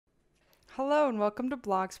Hello and welcome to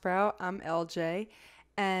Blog Sprout. I'm LJ,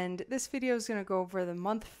 and this video is going to go over the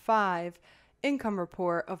month 5 income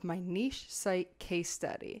report of my niche site case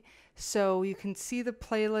study. So you can see the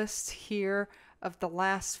playlist here of the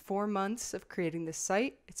last 4 months of creating this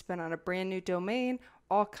site. It's been on a brand new domain,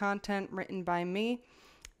 all content written by me,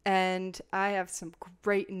 and I have some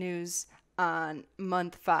great news on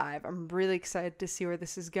month 5. I'm really excited to see where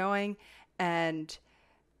this is going, and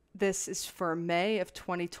this is for May of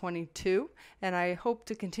 2022, and I hope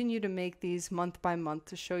to continue to make these month by month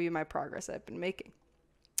to show you my progress I've been making.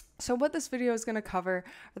 So what this video is going to cover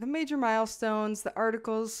are the major milestones, the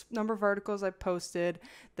articles, number of articles I've posted,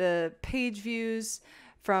 the page views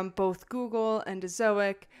from both Google and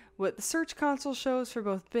Ezoic, what the Search Console shows for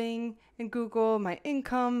both Bing and Google, my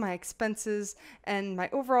income, my expenses, and my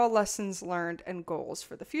overall lessons learned and goals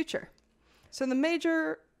for the future. So the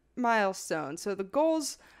major milestones. So the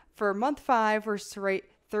goals for month 5 was to write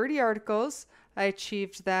 30 articles. I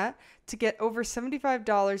achieved that. To get over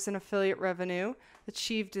 $75 in affiliate revenue,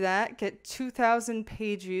 achieved that. Get 2,000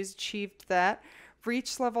 page views, achieved that.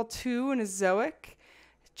 Reach level 2 in Ezoic,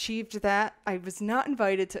 achieved that. I was not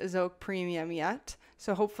invited to Ezoic Premium yet,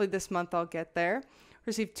 so hopefully this month I'll get there.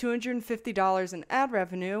 Received $250 in ad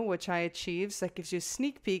revenue, which I achieved, so that gives you a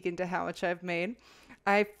sneak peek into how much I've made.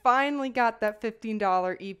 I finally got that $15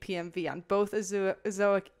 ePMV on both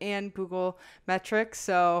Ezoic and Google metrics,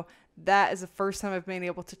 so that is the first time I've been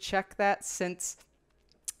able to check that since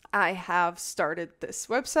I have started this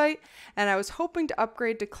website, and I was hoping to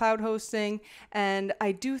upgrade to cloud hosting, and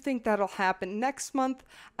I do think that'll happen next month.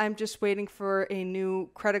 I'm just waiting for a new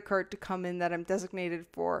credit card to come in that I'm designated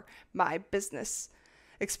for my business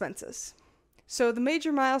expenses. So the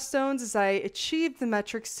major milestones is I achieved the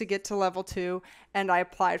metrics to get to level 2, and I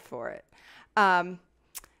applied for it.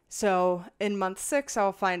 So in month 6,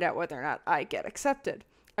 I'll find out whether or not I get accepted.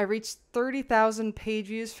 I reached 30,000 page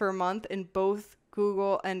views for a month in both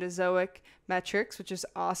Google and Ezoic metrics, which is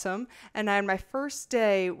awesome. And I had my first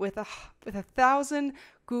day with 1,000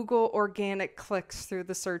 Google organic clicks through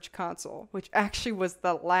the Search Console, which actually was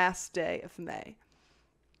the last day of May.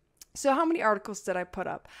 So how many articles did I put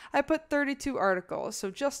up? I put 32 articles, so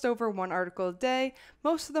just over 1 article a day.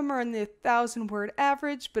 Most of them are in the 1,000-word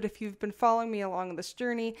average, but if you've been following me along this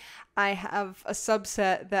journey, I have a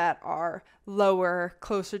subset that are lower,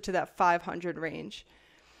 closer to that 500 range.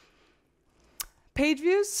 Page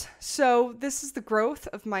views. So this is the growth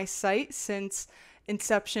of my site since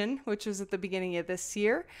inception, which was at the beginning of this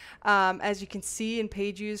year. As you can see in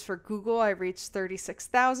page views for Google, I reached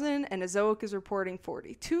 36,000 and Ezoic is reporting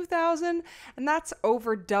 42,000, and that's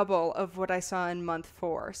over double of what I saw in month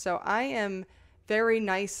 4. So I am very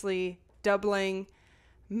nicely doubling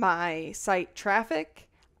my site traffic,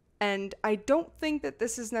 and I don't think that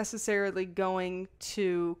this is necessarily going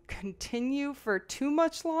to continue for too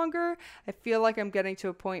much longer. I feel like I'm getting to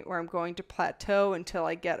a point where I'm going to plateau until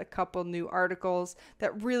I get a couple new articles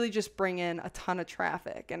that really just bring in a ton of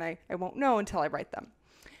traffic, and I won't know until I write them.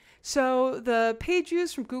 So the page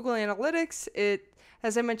views from Google Analytics,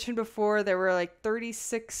 as I mentioned before, there were like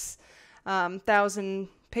 36,000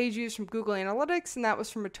 page views from Google Analytics, and that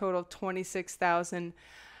was from a total of 26,000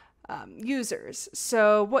 users.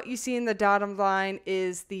 So what you see in the dotted line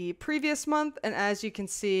is the previous month, and as you can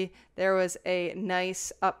see, there was a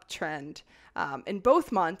nice uptrend in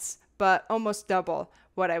both months, but almost double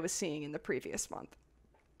what I was seeing in the previous month.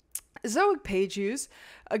 Ezoic page views,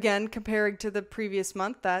 again, comparing to the previous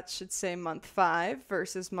month, that should say month 5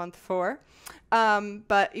 versus month 4.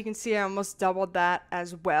 But you can see I almost doubled that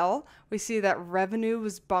as well. We see that revenue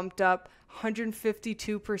was bumped up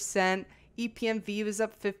 152%. ePMV was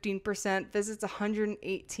up 15%, visits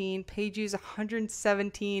 118, page views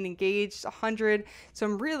 117, engaged 100.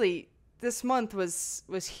 So this month was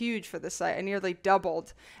huge for the site. I nearly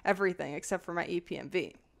doubled everything except for my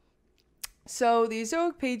ePMV. So the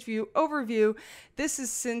Ezoic page view overview, this is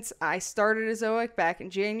since I started Ezoic back in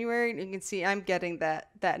January, and you can see I'm getting that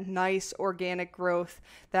nice organic growth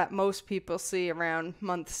that most people see around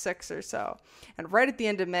month 6 or so. And right at the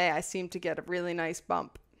end of May, I seem to get a really nice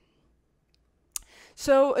bump.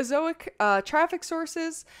 So Ezoic traffic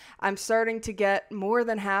sources, I'm starting to get more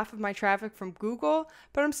than half of my traffic from Google,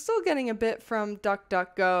 but I'm still getting a bit from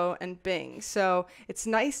DuckDuckGo and Bing. So it's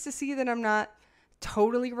nice to see that I'm not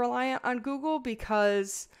totally reliant on Google,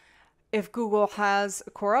 because if Google has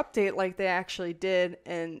a core update like they actually did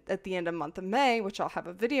at the end of month of May, which I'll have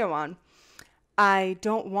a video on, I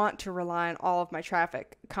don't want to rely on all of my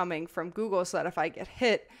traffic coming from Google, so that if I get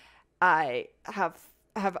hit, I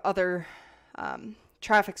have other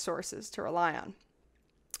traffic sources to rely on.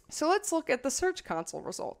 So let's look at the Search Console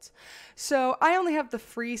results. So I only have the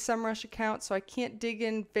free SEMrush account, so I can't dig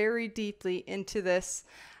in very deeply into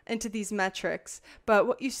these metrics. But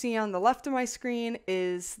what you see on the left of my screen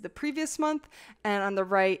is the previous month, and on the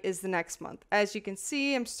right is the next month. As you can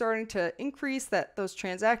see, I'm starting to increase those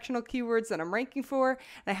transactional keywords that I'm ranking for, and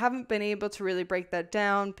I haven't been able to really break that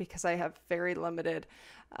down because I have very limited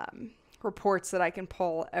reports that I can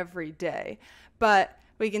pull every day. But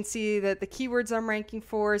we can see that the keywords I'm ranking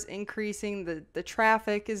for is increasing, the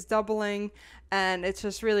traffic is doubling, and it's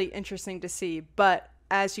just really interesting to see. But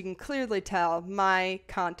as you can clearly tell, my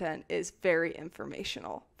content is very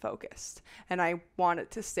informational focused, and I want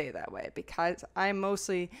it to stay that way because I'm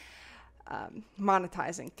mostly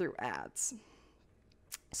monetizing through ads.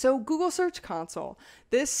 So Google Search Console.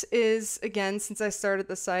 This is, again, since I started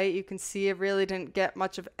the site, you can see I really didn't get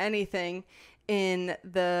much of anything in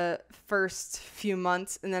the first few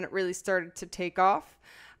months, and then it really started to take off.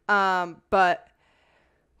 But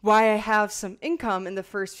why I have some income in the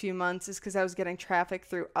first few months is because I was getting traffic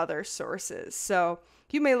through other sources. So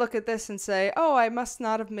you may look at this and say, oh, I must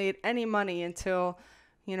not have made any money until,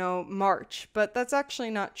 March. But that's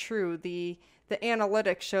actually not true. The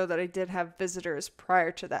analytics show that I did have visitors prior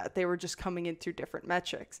to that. They were just coming in through different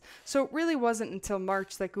metrics. So it really wasn't until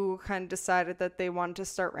March that Google kind of decided that they wanted to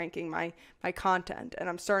start ranking my content. And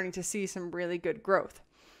I'm starting to see some really good growth.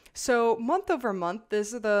 So month over month,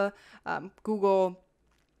 these are the Google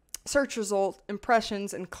search result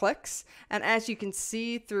impressions and clicks. And as you can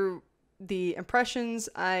see through the impressions,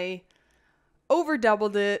 I over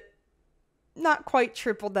doubled it, not quite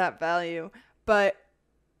tripled that value, but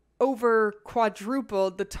over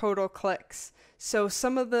quadrupled the total clicks. So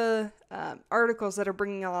some of the articles that are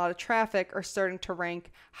bringing a lot of traffic are starting to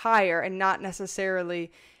rank higher and not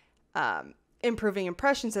necessarily improving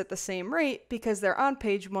impressions at the same rate because they're on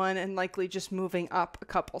page 1 and likely just moving up a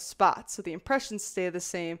couple spots. So the impressions stay the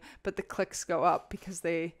same, but the clicks go up because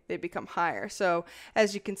they become higher. So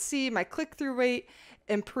as you can see, my click-through rate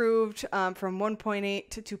improved from 1.8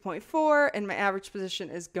 to 2.4, and my average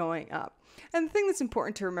position is going up. And the thing that's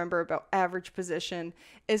important to remember about average position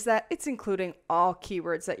is that it's including all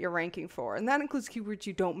keywords that you're ranking for. And that includes keywords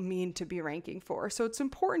you don't mean to be ranking for. So it's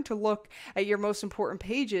important to look at your most important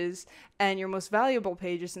pages and your most valuable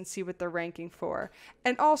pages and see what they're ranking for.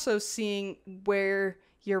 And also seeing where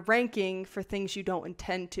you're ranking for things you don't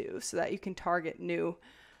intend to so that you can target new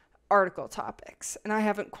article topics. And I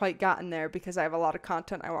haven't quite gotten there because I have a lot of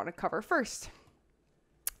content I want to cover first.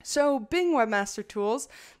 So Bing Webmaster Tools,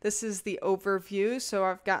 this is the overview. So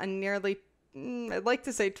I've gotten nearly, I'd like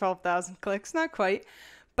to say 12,000 clicks, not quite,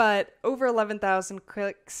 but over 11,000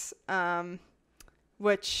 clicks,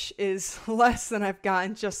 which is less than I've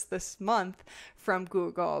gotten just this month from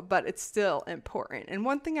Google, but it's still important. And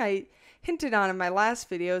one thing I hinted on in my last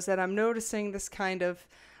video is that I'm noticing this kind of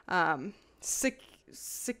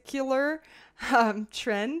secular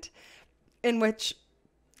trend in which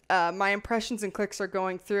my impressions and clicks are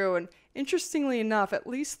going through. And interestingly enough, at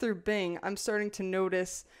least through Bing, I'm starting to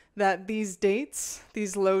notice that these dates,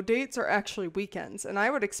 these low dates, are actually weekends. And I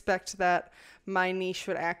would expect that my niche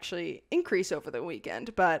would actually increase over the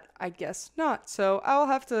weekend, but I guess not. So I'll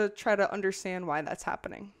have to try to understand why that's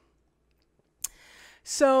happening.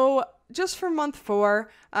 So just for month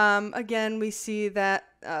 4, again, we see that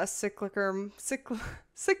cyclical,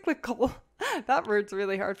 that word's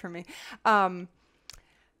really hard for me,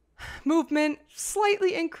 movement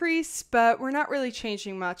slightly increased, but we're not really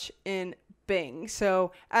changing much in Bing.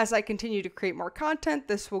 So as I continue to create more content,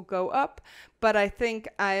 this will go up, but I think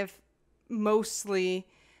I've mostly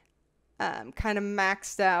kind of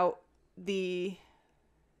maxed out the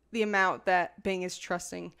amount that Bing is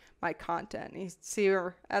trusting my content. You see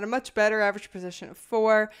we're at a much better average position of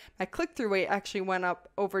 4. My click-through rate actually went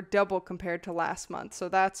up over double compared to last month, so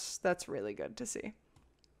that's really good to see.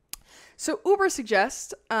 So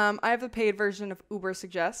Ubersuggest, I have a paid version of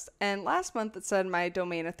Ubersuggest, and last month it said my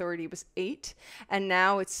domain authority was 8, and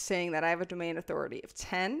now it's saying that I have a domain authority of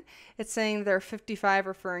 10. It's saying there are 55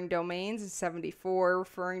 referring domains and 74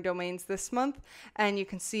 referring domains this month, and you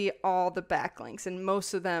can see all the backlinks, and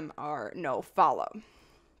most of them are no follow.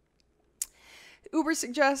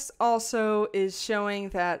 Ubersuggest also is showing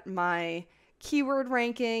that my keyword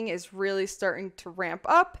ranking is really starting to ramp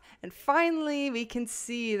up, and finally we can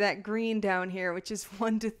see that green down here, which is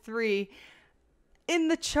 1 to 3 in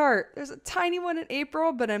the chart. There's a tiny one in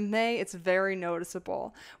April, but in May it's very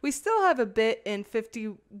noticeable. We still have a bit in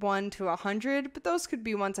 51 to 100, but those could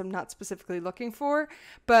be ones I'm not specifically looking for.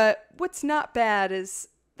 But what's not bad is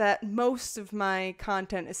that most of my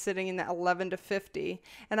content is sitting in that 11 to 50,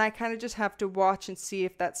 and I kind of just have to watch and see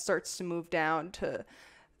if that starts to move down to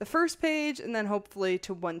the first page and then hopefully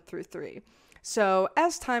to 1 through 3. So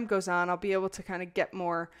as time goes on, I'll be able to kind of get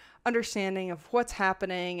more understanding of what's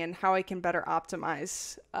happening and how I can better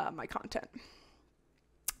optimize my content.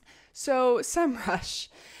 So SEMrush,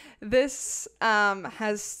 this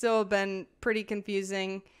has still been pretty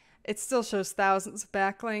confusing. It still shows thousands of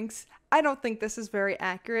backlinks. I don't think this is very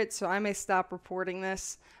accurate, so I may stop reporting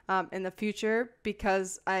this in the future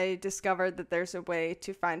because I discovered that there's a way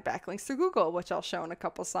to find backlinks through Google, which I'll show in a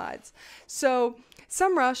couple slides. So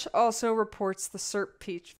SEMrush also reports the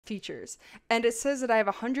SERP features, and it says that I have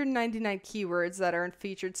 199 keywords that are in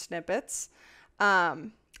featured snippets.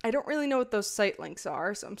 I don't really know what those site links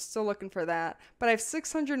are, so I'm still looking for that. But I have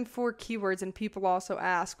 604 keywords, and people also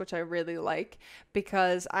ask, which I really like,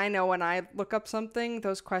 because I know when I look up something,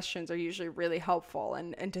 those questions are usually really helpful.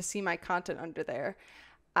 And to see my content under there,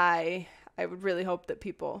 I would really hope that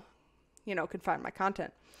people, can find my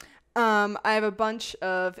content. I have a bunch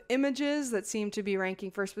of images that seem to be ranking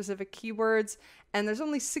for specific keywords, and there's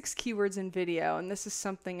only 6 keywords in video, and this is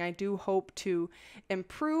something I do hope to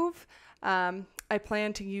improve. I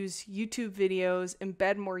plan to use YouTube videos,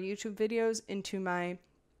 embed more YouTube videos into my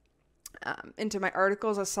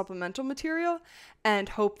articles as supplemental material, and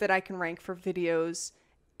hope that I can rank for videos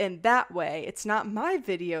in that way. It's not my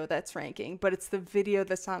video that's ranking, but it's the video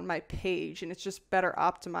that's on my page, and it's just better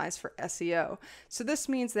optimized for SEO. So this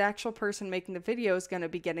means the actual person making the video is going to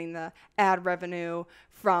be getting the ad revenue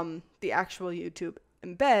from the actual YouTube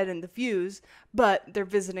embed and the views, but they're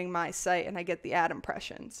visiting my site and I get the ad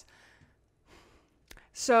impressions.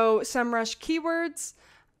 So SEMrush keywords,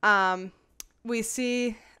 we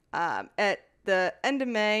see at the end of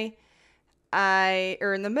May,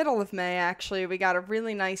 or in the middle of May actually, we got a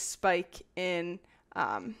really nice spike in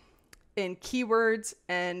keywords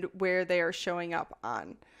and where they are showing up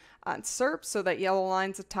on SERP. So that yellow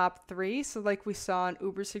line's the top 3. So like we saw in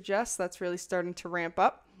Uber Suggest, that's really starting to ramp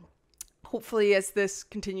up. Hopefully, as this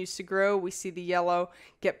continues to grow, we see the yellow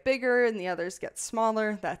get bigger and the others get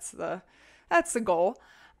smaller. That's the goal.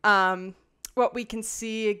 What we can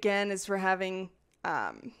see again is we're having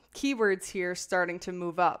keywords here starting to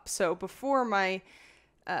move up. So before my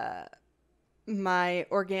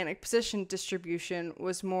organic position distribution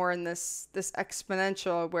was more in this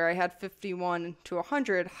exponential where I had 51 to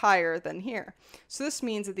 100 higher than here. So this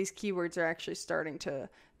means that these keywords are actually starting to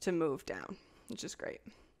move down, which is great.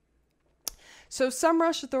 So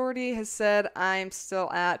SEMrush Authority has said I'm still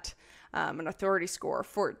at an authority score of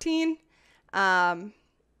 14.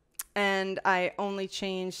 And I only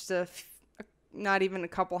changed not even a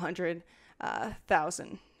couple hundred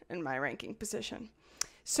thousand in my ranking position.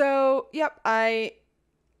 So, yep,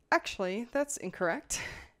 actually, that's incorrect.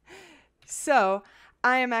 So,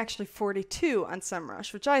 I am actually 42 on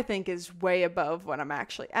SEMrush, which I think is way above what I'm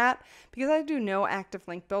actually at, because I do no active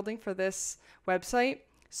link building for this website.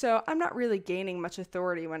 So, I'm not really gaining much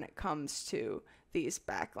authority when it comes to these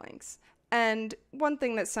backlinks. And one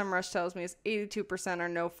thing that SEMrush tells me is 82% are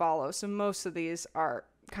no follow, so most of these are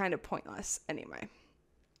kind of pointless anyway.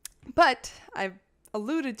 But I've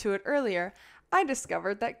alluded to it earlier, I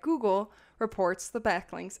discovered that Google reports the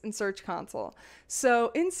backlinks in Search Console.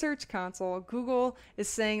 So in Search Console, Google is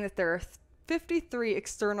saying that there are 53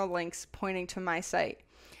 external links pointing to my site.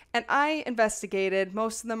 And I investigated,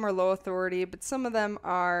 most of them are low authority, but some of them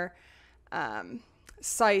are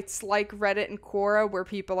sites like Reddit and Quora where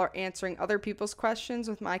people are answering other people's questions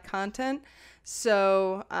with my content.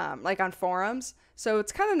 So like on forums. So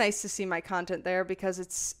it's kind of nice to see my content there because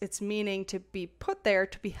it's meaning to be put there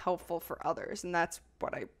to be helpful for others. And that's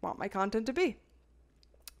what I want my content to be.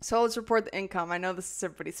 So let's report the income. I know this is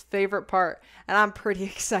everybody's favorite part, and I'm pretty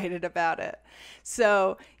excited about it.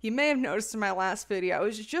 So you may have noticed in my last video, I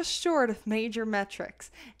was just short of major metrics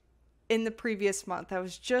in the previous month. I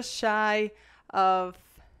was just shy of,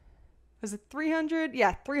 was it 300?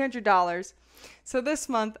 Yeah, $300. So this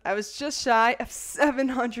month I was just shy of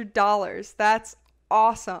 $700. That's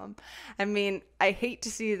awesome. I mean, I hate to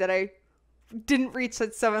see that I didn't reach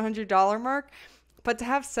that $700 mark, but to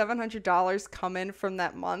have $700 come in from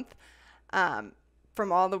that month,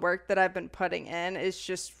 from all the work that I've been putting in, is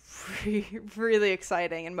just really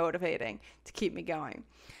exciting and motivating to keep me going.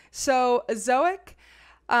 So Azoic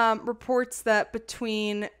reports that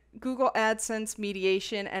between Google AdSense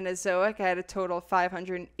mediation and Azoic, I had a total of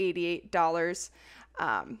 $588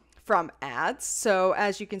 from ads. So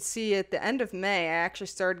as you can see at the end of May, I actually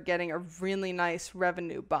started getting a really nice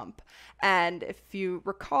revenue bump. And if you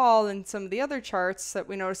recall in some of the other charts that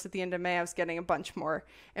we noticed at the end of May, I was getting a bunch more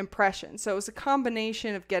impressions. So it was a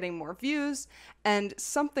combination of getting more views, and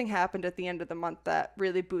something happened at the end of the month that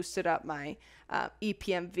really boosted up my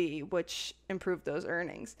EPMV, which improved those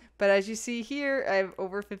earnings. But as you see here, I have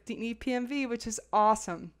over 15 EPMV, which is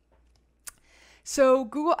awesome. So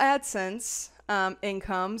Google AdSense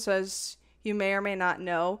income, so as you may or may not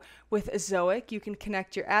know, with Ezoic, you can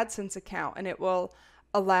connect your AdSense account and it will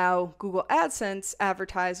allow Google AdSense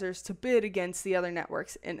advertisers to bid against the other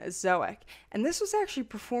networks in Ezoic. And this was actually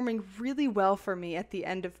performing really well for me at the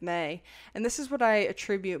end of May. And this is what I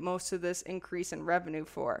attribute most of this increase in revenue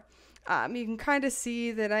for. You can kind of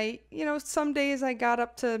see that some days I got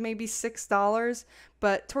up to maybe $6,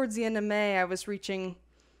 but towards the end of May, I was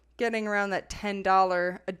getting around that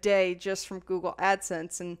 $10 a day just from Google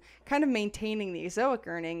AdSense and kind of maintaining the Ezoic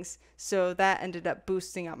earnings. So that ended up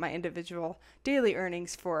boosting up my individual daily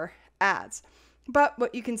earnings for ads. But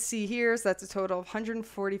what you can see here is that's a total of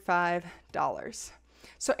 $145.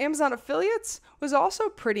 So Amazon affiliates was also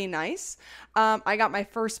pretty nice. I got my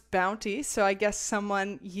first bounty. So I guess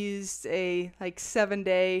someone used a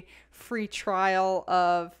 7-day free trial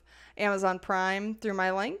of Amazon Prime through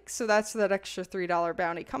my link. So that's where that extra $3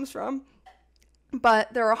 bounty comes from.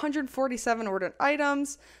 But there are 147 ordered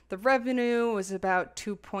items. The revenue was about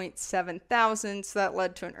 2.7 thousand. So that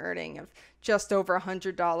led to an earning of just over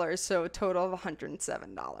 $100. So a total of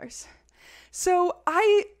 $107. So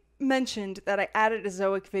I mentioned that I added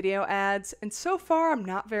Ezoic video ads, and so far I'm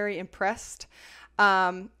not very impressed.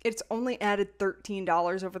 It's only added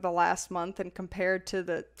 $13 over the last month, and compared to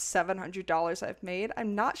the $700 I've made,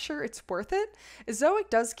 I'm not sure it's worth it.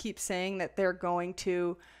 Ezoic does keep saying that they're going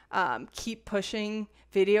to keep pushing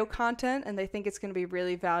video content, and they think it's going to be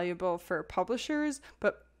really valuable for publishers,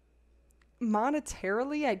 but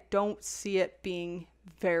monetarily, I don't see it being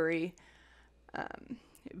very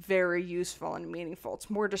useful and meaningful. It's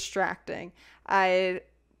more distracting. I'd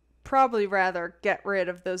probably rather get rid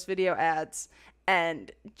of those video ads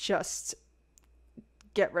and just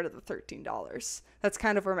get rid of the $13. That's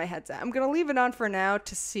kind of where my head's at. I'm going to leave it on for now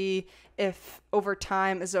to see if over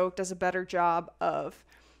time Ezoic does a better job of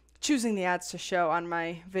choosing the ads to show on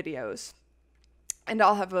my videos. And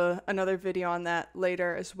I'll have another video on that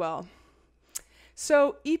later as well.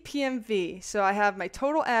 So EPMV, so I have my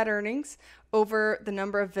total ad earnings over the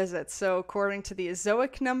number of visits. So according to the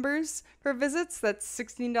Ezoic numbers for visits, that's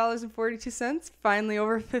 $16.42, finally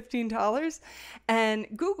over $15. And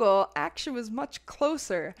Google actually was much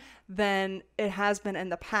closer than it has been in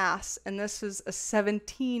the past. And this is a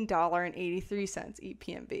 $17.83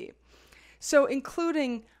 EPMV. So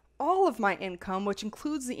including all of my income, which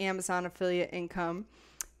includes the Amazon affiliate income,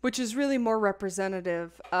 which is really more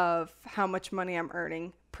representative of how much money I'm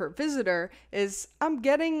earning per visitor, is I'm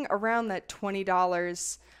getting around that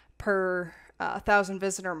 $20 per 1,000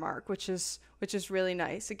 visitor mark, which is really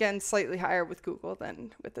nice. Again, slightly higher with Google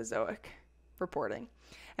than with Ezoic reporting.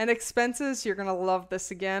 And expenses, you're gonna love this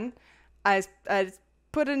again. I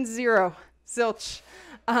put in zero, zilch.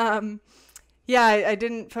 Yeah, I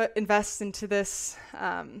didn't invest into this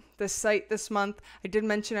site this month. I did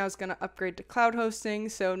mention I was going to upgrade to cloud hosting,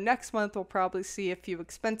 so next month we'll probably see a few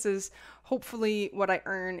expenses. Hopefully what I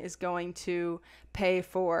earn is going to pay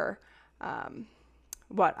for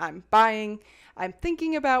what I'm buying. I'm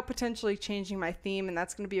thinking about potentially changing my theme, and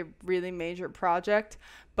that's going to be a really major project,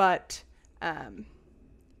 but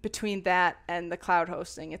between that and the cloud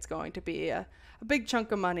hosting, it's going to be a big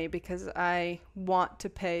chunk of money because I want to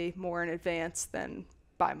pay more in advance than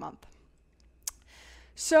by month.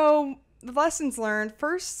 So the lessons learned,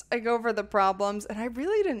 first I go over the problems, and I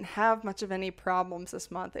really didn't have much of any problems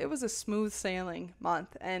this month. It was a smooth sailing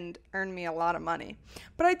month and earned me a lot of money.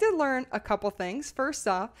 But I did learn a couple things. First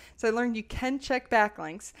off, so I learned you can check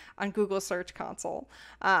backlinks on Google Search Console,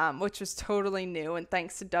 which was totally new, and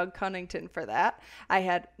thanks to Doug Cunnington for that. I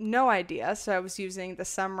had no idea, so I was using the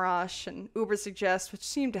SEMrush and Ubersuggest, which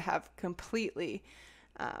seemed to have completely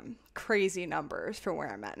crazy numbers for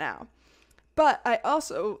where I'm at now. But I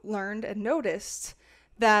also learned and noticed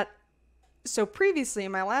that, so previously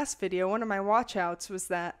in my last video, one of my watchouts was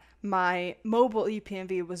that my mobile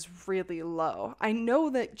EPMV was really low. I know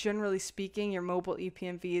that generally speaking, your mobile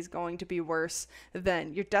EPMV is going to be worse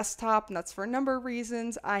than your desktop, and that's for a number of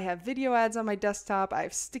reasons. I have video ads on my desktop, I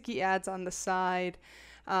have sticky ads on the side,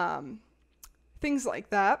 things like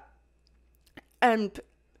that. And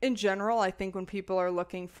in general, I think when people are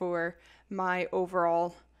looking for my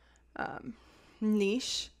overall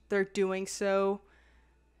niche, they're doing so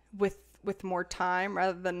with with more time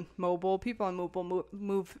rather than mobile. People on mobile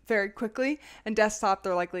move very quickly, and desktop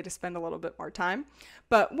they're likely to spend a little bit more time.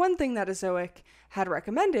 But one thing that Ezoic had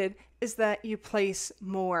recommended is that you place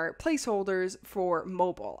more placeholders for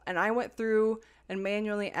mobile. And I went through and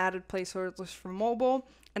manually added placeholders for mobile,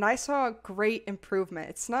 and I saw a great improvement.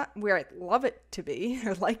 It's not where I'd love it to be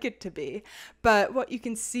or like it to be, but what you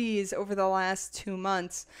can see is over the last 2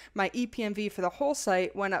 months, my EPMV for the whole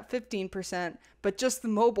site went up 15%, but just the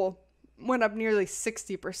mobile went up nearly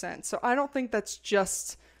 60%. So I don't think that's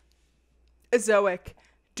just Ezoic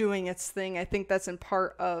doing its thing. I think that's in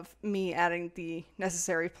part of me adding the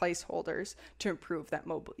necessary placeholders to improve that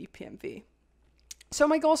mobile EPMV. So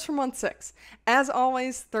my goals for month 6, as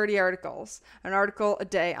always, 30 articles, an article a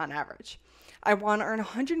day on average. I want to earn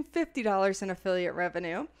 $150 in affiliate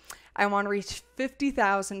revenue. I want to reach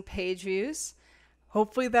 50,000 page views.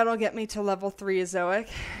 Hopefully that'll get me to level 3 Ezoic.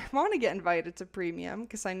 I want to get invited to premium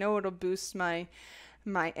because I know it'll boost my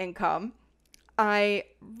income. I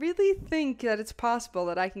really think that it's possible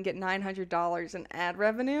that I can get $900 in ad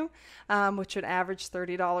revenue, which would average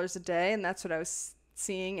 $30 a day, and that's what I was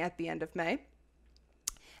seeing at the end of May.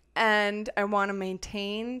 And I want to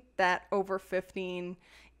maintain that over 15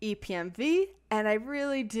 EPMV, and I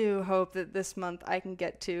really do hope that this month I can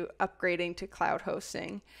get to upgrading to cloud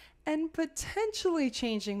hosting and potentially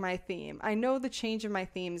changing my theme. I know the change of my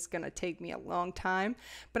theme is going to take me a long time,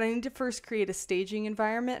 but I need to first create a staging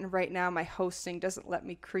environment, and right now my hosting doesn't let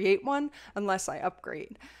me create one unless I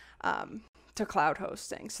upgrade to cloud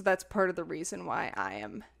hosting. So that's part of the reason why I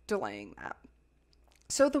am delaying that.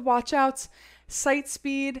 So the watchouts, site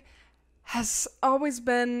speed has always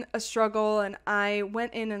been a struggle, and I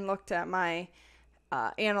went in and looked at my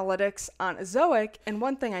analytics on Ezoic, and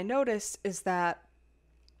one thing I noticed is that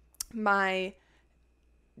my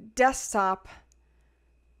desktop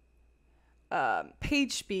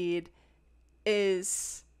page speed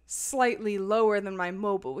is slightly lower than my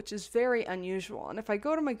mobile, which is very unusual. And if I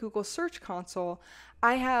go to my Google Search Console,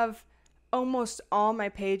 I have almost all my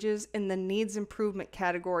pages in the needs improvement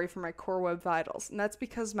category for my core web vitals. And that's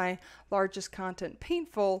because my largest content,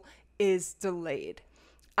 Painful, is delayed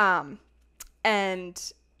and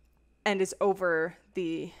is over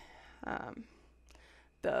the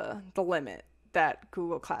limit that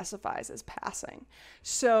Google classifies as passing.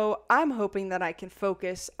 So I'm hoping that I can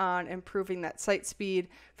focus on improving that site speed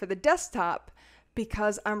for the desktop,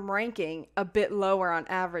 because I'm ranking a bit lower on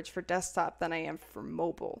average for desktop than I am for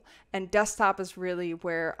mobile. And desktop is really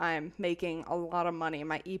where I'm making a lot of money.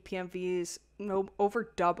 My EPMV is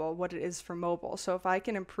over double what it is for mobile. So if I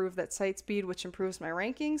can improve that site speed, which improves my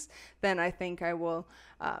rankings, then I think I will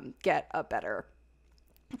get a better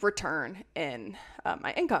return in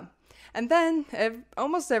my income. And then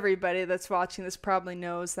almost everybody that's watching this probably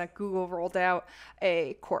knows that Google rolled out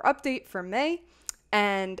a core update for May.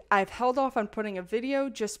 And I've held off on putting a video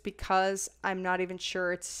just because I'm not even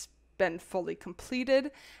sure it's been fully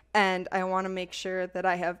completed. And I want to make sure that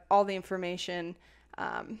I have all the information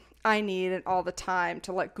I need and all the time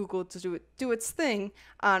to let Google do its thing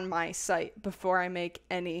on my site before I make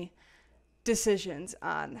any decisions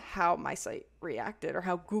on how my site reacted, or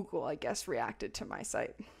how Google, I guess, reacted to my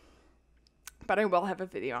site. But I will have a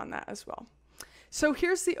video on that as well. So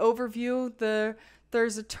here's the overview.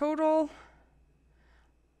 There's a total...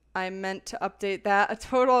 I meant to update that. A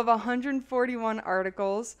total of 141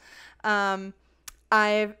 articles.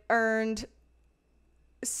 I've earned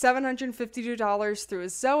 $752 through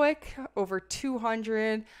Ezoic, over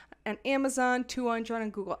 200 on Amazon, 200 on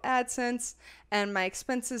Google AdSense, and my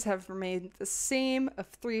expenses have remained the same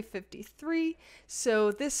of $353.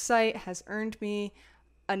 So this site has earned me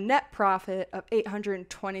a net profit of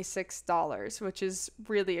 $826, which is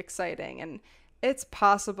really exciting. And it's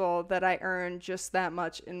possible that I earn just that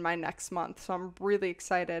much in my next month. So I'm really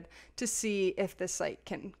excited to see if this site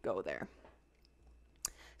can go there.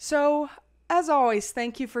 So as always,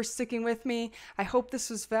 thank you for sticking with me. I hope this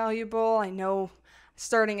was valuable. I know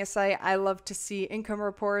starting a site, I love to see income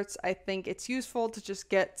reports. I think it's useful to just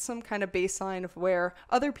get some kind of baseline of where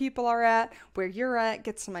other people are at, where you're at,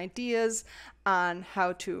 get some ideas on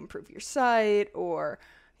how to improve your site, or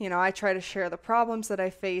I try to share the problems that I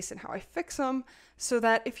face and how I fix them so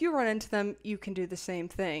that if you run into them, you can do the same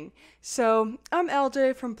thing. So I'm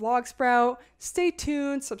LJ from Blogsprout. Stay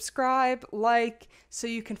tuned, subscribe, like, so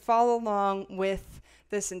you can follow along with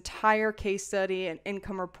this entire case study and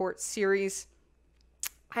income report series.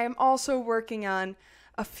 I am also working on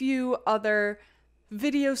a few other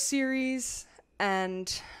video series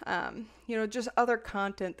and just other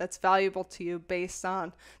content that's valuable to you based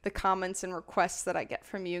on the comments and requests that I get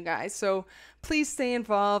from you guys. So please stay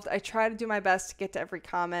involved. I try to do my best to get to every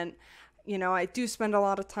comment. You know, I do spend a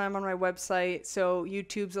lot of time on my website, so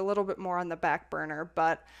YouTube's a little bit more on the back burner,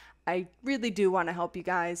 but I really do want to help you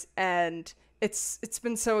guys, and it's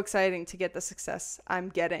been so exciting to get the success I'm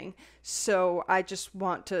getting. So I just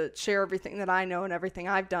want to share everything that I know and everything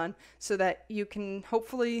I've done so that you can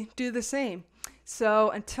hopefully do the same.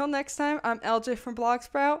 So until next time, I'm LJ from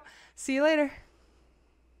Blogsprout. See you later.